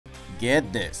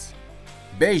Get this.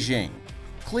 Beijing.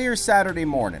 Clear Saturday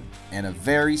morning, and a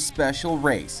very special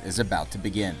race is about to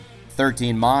begin.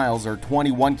 13 miles or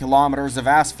 21 kilometers of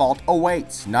asphalt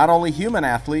awaits not only human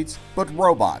athletes, but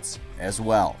robots as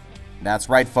well. That's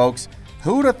right, folks.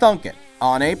 Who'd have thunk it?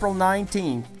 On April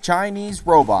 19th, Chinese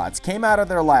robots came out of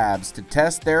their labs to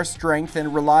test their strength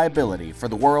and reliability for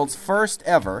the world's first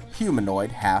ever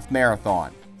humanoid half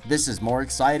marathon. This is more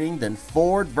exciting than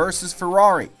Ford versus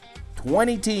Ferrari.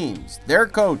 20 teams, their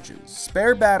coaches,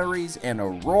 spare batteries, and a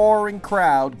roaring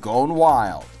crowd going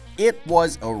wild. It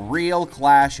was a real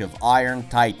clash of iron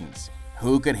titans.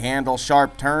 Who could handle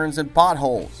sharp turns and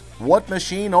potholes? What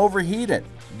machine overheated?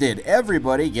 Did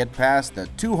everybody get past the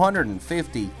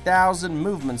 250,000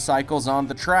 movement cycles on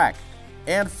the track?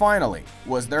 And finally,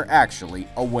 was there actually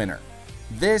a winner?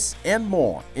 This and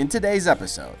more in today's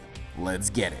episode. Let's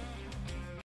get it.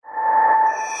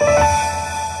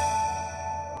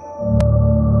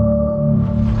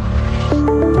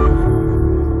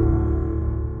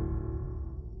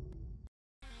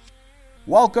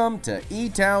 Welcome to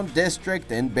E-Town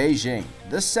District in Beijing,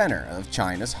 the center of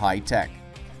China's high tech.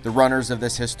 The runners of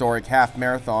this historic half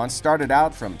marathon started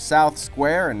out from South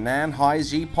Square in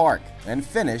Nanhaiji Park and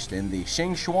finished in the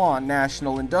Xingshuan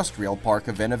National Industrial Park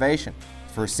of Innovation.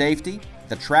 For safety,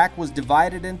 the track was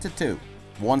divided into two,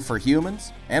 one for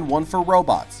humans and one for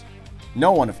robots.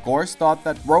 No one, of course, thought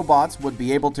that robots would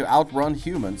be able to outrun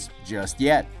humans just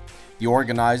yet. The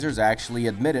organizers actually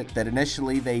admitted that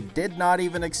initially they did not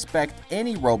even expect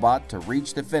any robot to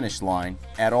reach the finish line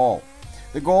at all.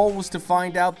 The goal was to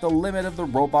find out the limit of the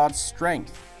robot's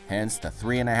strength, hence the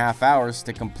 3.5 hours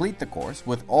to complete the course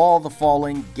with all the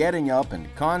falling, getting up, and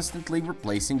constantly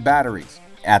replacing batteries.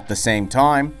 At the same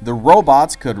time, the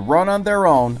robots could run on their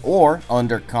own or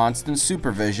under constant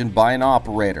supervision by an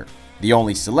operator. The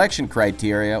only selection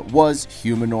criteria was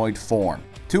humanoid form,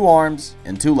 2 arms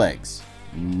and 2 legs.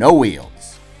 No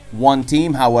wheels. One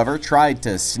team, however, tried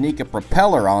to sneak a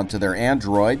propeller onto their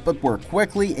android, but were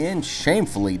quickly and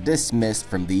shamefully dismissed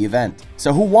from the event.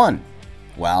 So who won?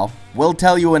 Well, we'll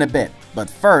tell you in a bit, but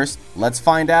first, let's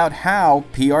find out how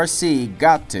PRC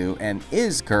got to and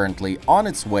is currently on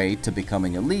its way to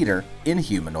becoming a leader in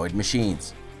humanoid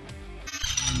machines.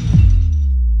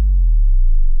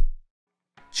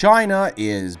 China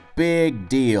is big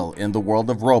deal in the world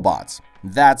of robots.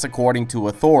 That's according to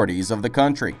authorities of the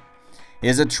country.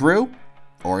 Is it true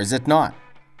or is it not?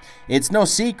 It's no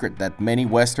secret that many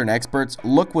Western experts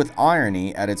look with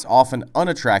irony at its often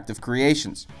unattractive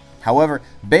creations. However,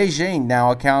 Beijing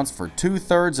now accounts for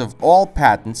 2/3 of all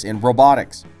patents in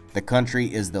robotics. The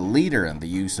country is the leader in the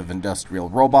use of industrial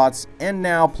robots and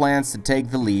now plans to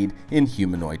take the lead in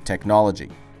humanoid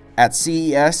technology. At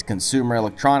CES Consumer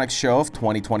Electronics Show of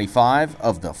 2025,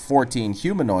 of the 14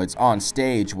 humanoids on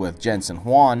stage with Jensen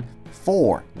Huang,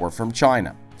 4 were from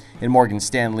China. In Morgan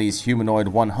Stanley's Humanoid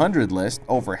 100 list,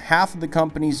 over half of the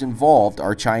companies involved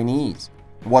are Chinese.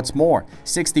 What's more,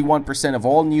 61% of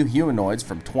all new humanoids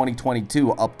from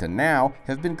 2022 up to now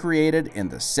have been created in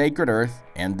the Sacred Earth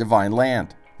and Divine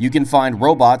Land. You can find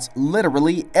robots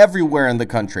literally everywhere in the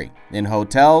country, in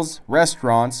hotels,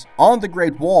 restaurants, on the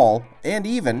Great Wall, and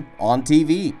even on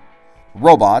TV.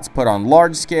 Robots put on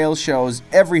large-scale shows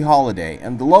every holiday,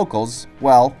 and the locals,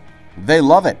 well, they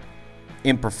love it.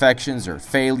 Imperfections or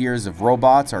failures of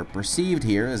robots are perceived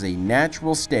here as a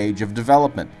natural stage of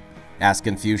development. As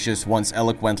Confucius once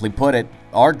eloquently put it,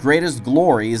 our greatest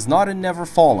glory is not in never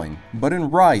falling, but in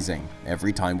rising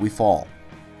every time we fall.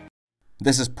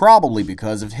 This is probably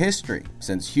because of history,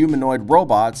 since humanoid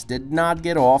robots did not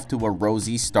get off to a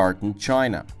rosy start in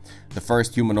China. The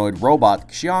first humanoid robot,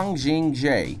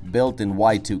 Tiangong, built in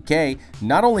Y2K,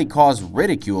 not only caused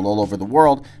ridicule all over the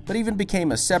world, but even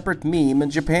became a separate meme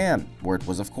in Japan, where it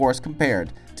was of course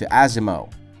compared to Asimo.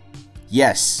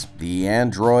 Yes, the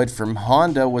android from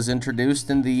Honda was introduced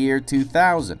in the year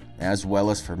 2000, as well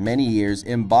as for many years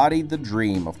embodied the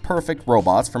dream of perfect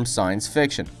robots from science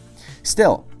fiction.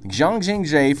 Still, Zhang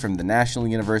Jingjie from the National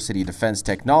University of Defense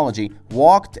Technology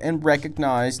walked and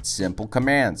recognized simple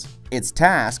commands. Its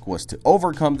task was to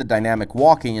overcome the dynamic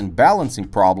walking and balancing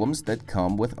problems that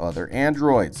come with other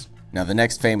androids. Now, the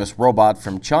next famous robot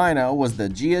from China was the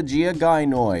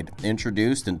Humanoid,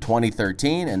 introduced in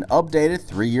 2013 and updated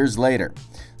 3 years later.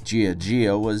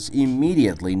 Jia was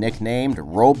immediately nicknamed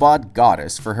Robot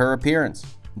Goddess for her appearance.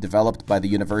 Developed by the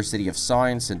University of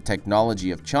Science and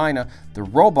Technology of China, the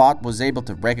robot was able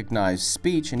to recognize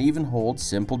speech and even hold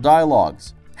simple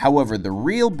dialogues. However, the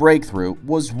real breakthrough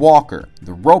was Walker,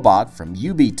 the robot from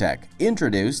UBTech,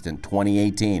 introduced in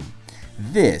 2018.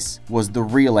 This was the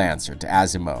real answer to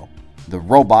Asimo. The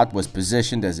robot was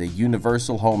positioned as a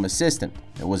universal home assistant.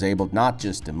 It was able not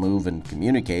just to move and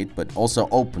communicate, but also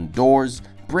open doors,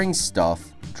 bring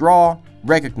stuff, draw,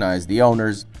 recognize the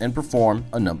owners, and perform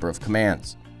a number of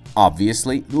commands.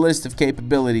 Obviously, the list of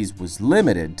capabilities was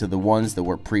limited to the ones that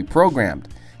were pre-programmed,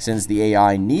 since the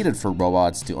AI needed for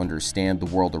robots to understand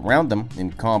the world around them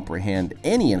and comprehend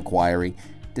any inquiry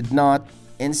did not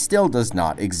and still does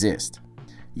not exist.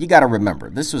 You gotta remember,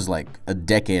 this was like a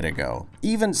decade ago.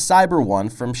 Even Cyber One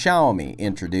from Xiaomi,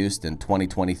 introduced in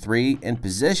 2023 and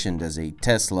positioned as a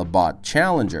Tesla bot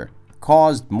challenger,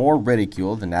 caused more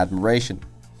ridicule than admiration.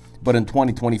 But in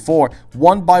 2024,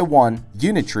 one by one,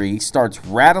 Unitree starts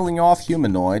rattling off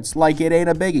humanoids like it ain't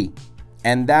a biggie.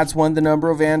 And that's when the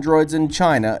number of androids in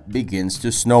China begins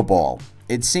to snowball.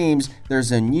 It seems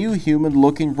there's a new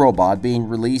human-looking robot being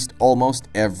released almost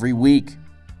every week.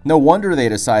 No wonder they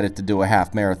decided to do a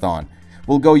half marathon.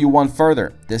 We'll go you one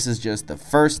further. This is just the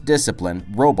first discipline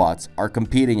robots are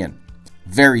competing in.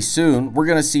 Very soon, we're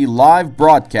gonna see live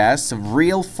broadcasts of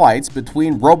real fights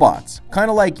between robots,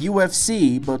 kinda like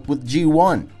UFC but with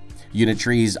G1.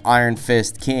 Unitree's Iron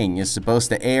Fist King is supposed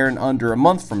to air in under a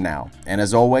month from now, and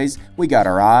as always, we got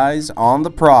our eyes on the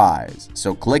prize.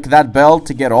 So click that bell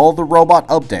to get all the robot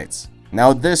updates.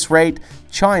 Now at this rate,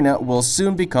 China will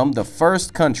soon become the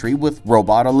first country with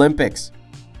Robot Olympics.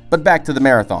 But back to the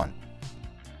marathon.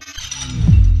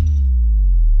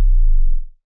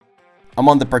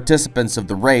 Among the participants of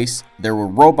the race, there were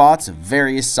robots of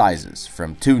various sizes,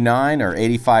 from 2'9" or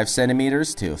 85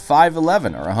 centimeters to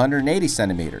 5'11" or 180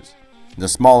 centimeters. The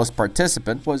smallest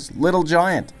participant was Little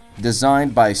Giant.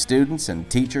 Designed by students and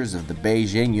teachers of the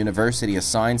Beijing University of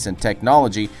Science and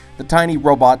Technology, the tiny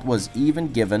robot was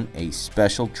even given a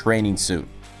special training suit.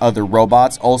 Other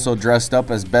robots also dressed up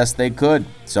as best they could.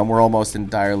 Some were almost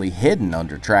entirely hidden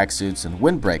under tracksuits and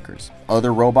windbreakers.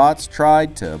 Other robots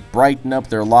tried to brighten up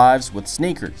their lives with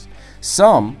sneakers.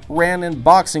 Some ran in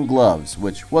boxing gloves,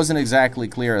 which wasn't exactly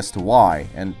clear as to why,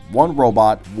 and one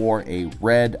robot wore a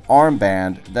red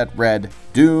armband that read,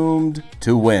 "Doomed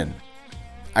to win."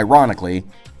 Ironically,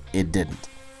 it didn't.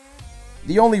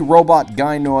 The only robot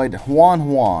gynoid,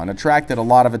 Huan, attracted a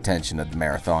lot of attention at the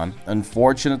marathon.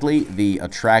 Unfortunately, the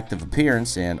attractive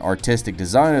appearance and artistic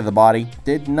design of the body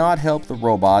did not help the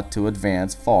robot to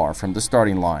advance far from the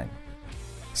starting line.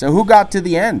 So who got to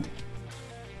the end?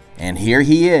 And here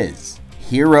he is,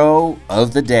 hero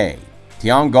of the day.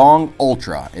 Tiangong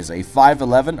Ultra is a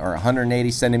 5'11" or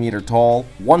 180 centimeter tall,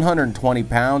 120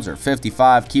 pounds or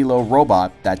 55 kilo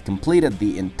robot that completed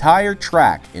the entire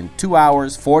track in 2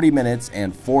 hours, 40 minutes,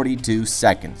 and 42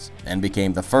 seconds, and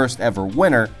became the first ever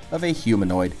winner of a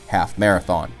humanoid half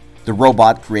marathon. The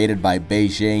robot, created by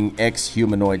Beijing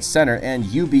Humanoid Center and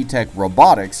UB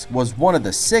Robotics, was one of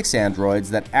the 6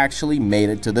 androids that actually made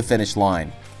it to the finish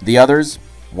line. The others,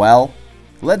 well,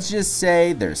 let's just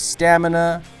say their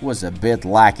stamina was a bit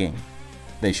lacking.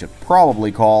 They should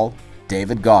probably call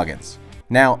David Goggins.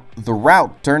 Now, the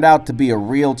route turned out to be a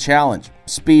real challenge.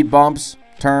 Speed bumps,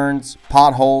 turns,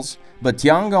 potholes, but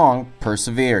Tiangong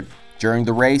persevered. During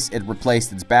the race, it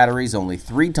replaced its batteries only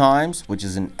 3 times, which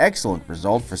is an excellent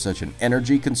result for such an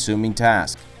energy-consuming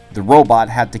task. The robot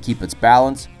had to keep its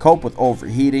balance, cope with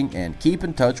overheating, and keep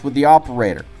in touch with the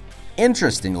operator.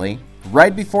 Interestingly,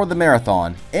 right before the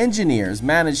marathon, engineers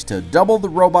managed to double the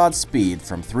robot's speed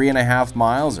from 3.5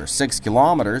 miles or 6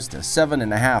 kilometers to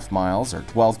 7.5 miles or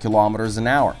 12 kilometers an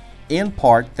hour, in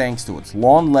part thanks to its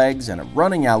long legs and a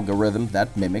running algorithm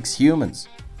that mimics humans.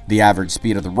 The average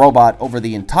speed of the robot over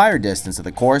the entire distance of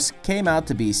the course came out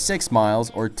to be 6 miles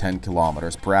or 10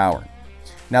 kilometers per hour.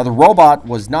 Now, the robot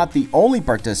was not the only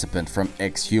participant from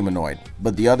Humanoid,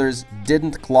 but the others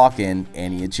didn't clock in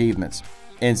any achievements.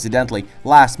 Incidentally,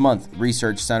 last month,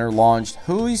 Research Center launched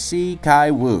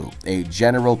Kuavo, a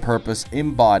general-purpose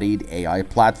embodied AI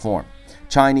platform.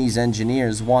 Chinese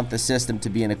engineers want the system to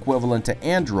be an equivalent to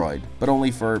Android, but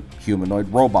only for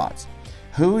humanoid robots.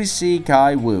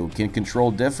 Kuavo can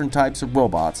control different types of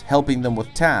robots, helping them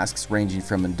with tasks ranging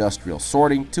from industrial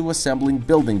sorting to assembling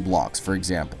building blocks, for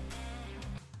example.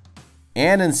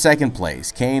 And in second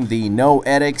place came the DroidUp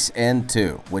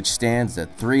X02, which stands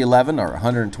at 3'11" or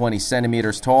 120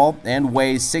 centimeters tall and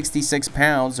weighs 66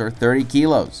 pounds or 30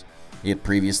 kilos. It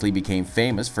previously became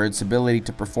famous for its ability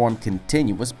to perform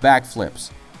continuous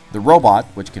backflips. The robot,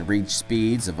 which can reach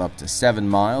speeds of up to 7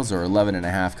 miles or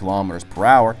 11.5 kilometers per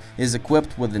hour, is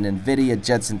equipped with an NVIDIA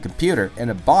Jetson computer and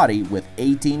a body with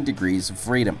 18 degrees of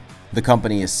freedom. The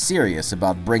company is serious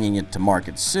about bringing it to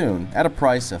market soon at a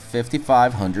price of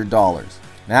 $5,500.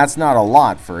 That's not a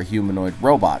lot for a humanoid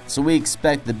robot, so we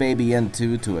expect the baby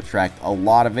N2 to attract a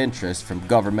lot of interest from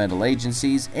governmental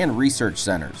agencies and research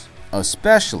centers.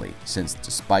 especially since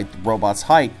despite the robot's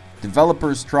height,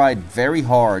 developers tried very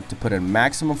hard to put in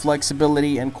maximum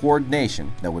flexibility and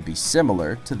coordination that would be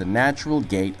similar to the natural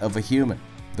gait of a human.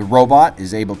 The robot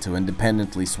is able to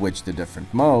independently switch to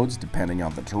different modes depending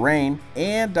on the terrain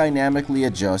and dynamically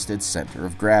adjust its center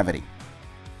of gravity.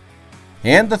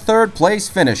 And the third place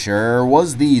finisher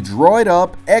was the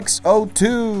DroidUp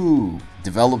X02.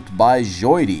 Developed by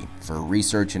Joidi for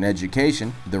research and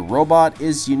education, the robot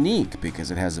is unique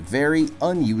because it has a very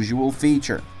unusual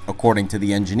feature. According to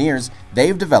the engineers,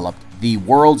 they've developed the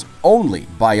world's only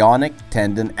bionic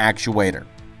tendon actuator.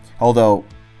 Although,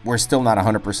 we're still not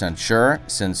 100% sure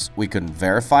since we couldn't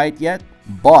verify it yet,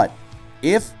 but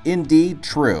if indeed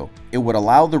true, it would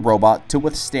allow the robot to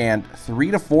withstand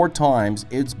 3 to 4 times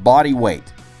its body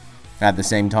weight. At the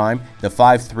same time, the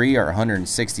 5'3" or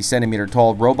 160 centimeter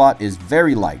tall robot is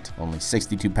very light, only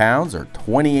 62 pounds or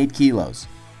 28 kilos.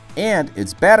 And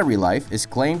its battery life is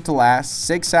claimed to last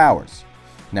 6 hours.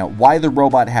 Now, why the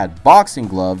robot had boxing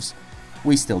gloves,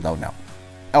 we still don't know.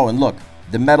 Oh, and look,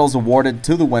 the medals awarded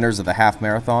to the winners of the half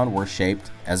marathon were shaped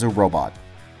as a robot.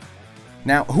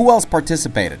 Now, who else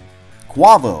participated?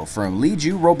 Kuavo from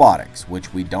Lijiu Robotics,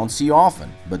 which we don't see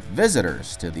often, but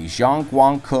visitors to the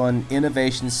Zhangguankun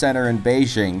Innovation Center in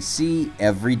Beijing see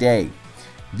every day.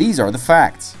 These are the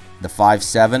facts. The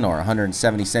 5'7" or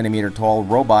 170 centimeter tall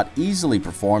robot easily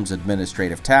performs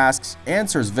administrative tasks,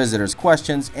 answers visitors'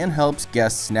 questions, and helps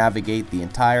guests navigate the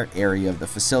entire area of the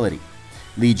facility.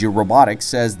 Lijiu Robotics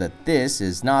says that this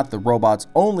is not the robot's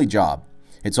only job.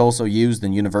 It's also used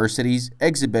in universities,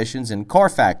 exhibitions, and car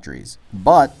factories,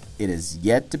 but it is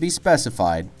yet to be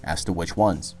specified as to which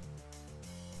ones.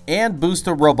 And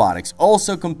Booster Robotics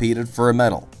also competed for a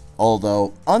medal.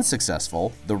 Although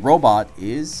unsuccessful, the robot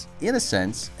is, in a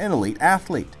sense, an elite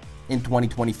athlete. In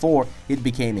 2024, it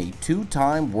became a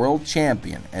 2-time world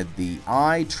champion at the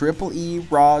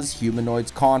IEEE ROS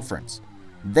Humanoids Conference.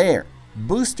 There,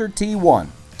 Booster T1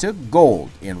 took gold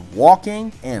in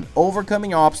walking and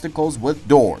overcoming obstacles with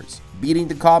doors, beating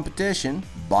the competition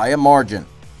by a margin.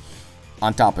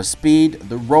 On top of speed,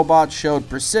 the robot showed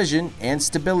precision and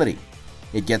stability.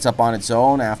 It gets up on its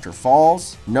own after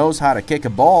falls, knows how to kick a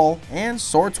ball, and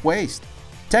sorts waste.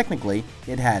 Technically,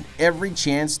 it had every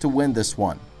chance to win this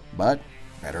one, but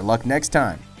better luck next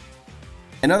time.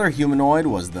 Another humanoid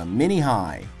was the Mini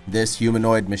High. This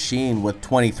humanoid machine with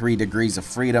 23 degrees of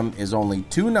freedom is only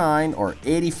 2'9" or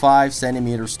 85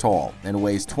 centimeters tall and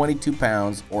weighs 22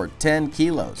 pounds or 10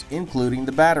 kilos, including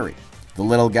the battery. The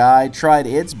little guy tried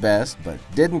its best but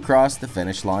didn't cross the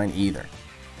finish line either.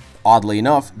 Oddly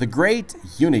enough, the great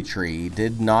Unitree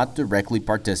did not directly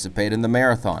participate in the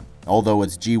marathon, although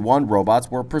its G1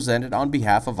 robots were presented on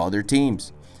behalf of other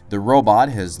teams. The robot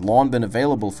has long been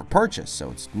available for purchase,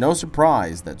 so it's no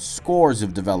surprise that scores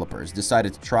of developers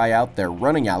decided to try out their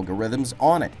running algorithms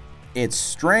on it. It's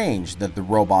strange that the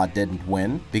robot didn't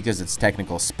win because its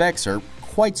technical specs are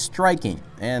quite striking,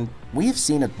 and we've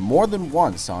seen it more than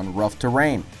once on rough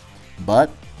terrain. But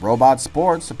robot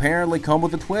sports apparently come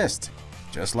with a twist,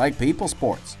 just like people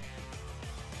sports.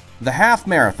 The half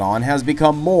marathon has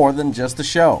become more than just a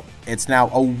show. It's now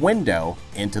a window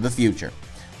into the future.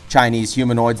 Chinese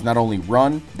humanoids not only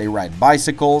run, they ride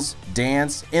bicycles,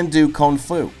 dance, and do kung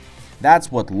fu.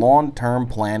 That's what long-term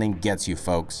planning gets you,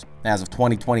 folks. As of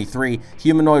 2023,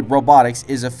 humanoid robotics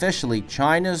is officially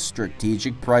China's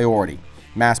strategic priority.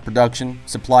 Mass production,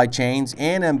 supply chains,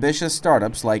 and ambitious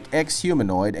startups like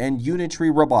Humanoid and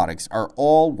Unitree Robotics are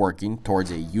all working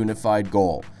towards a unified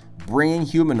goal: bringing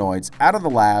humanoids out of the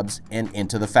labs and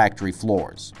into the factory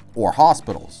floors, or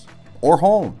hospitals, or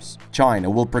homes. China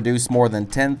will produce more than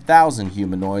 10,000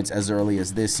 humanoids as early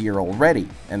as this year already,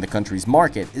 and the country's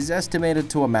market is estimated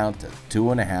to amount to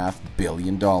 $2.5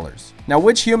 billion. Now,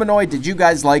 which humanoid did you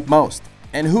guys like most?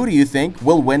 And who do you think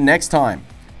will win next time?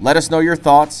 Let us know your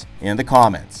thoughts in the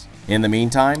comments. In the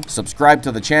meantime, subscribe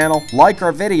to the channel, like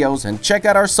our videos, and check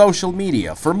out our social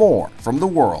media for more from the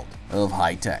world of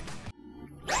high tech.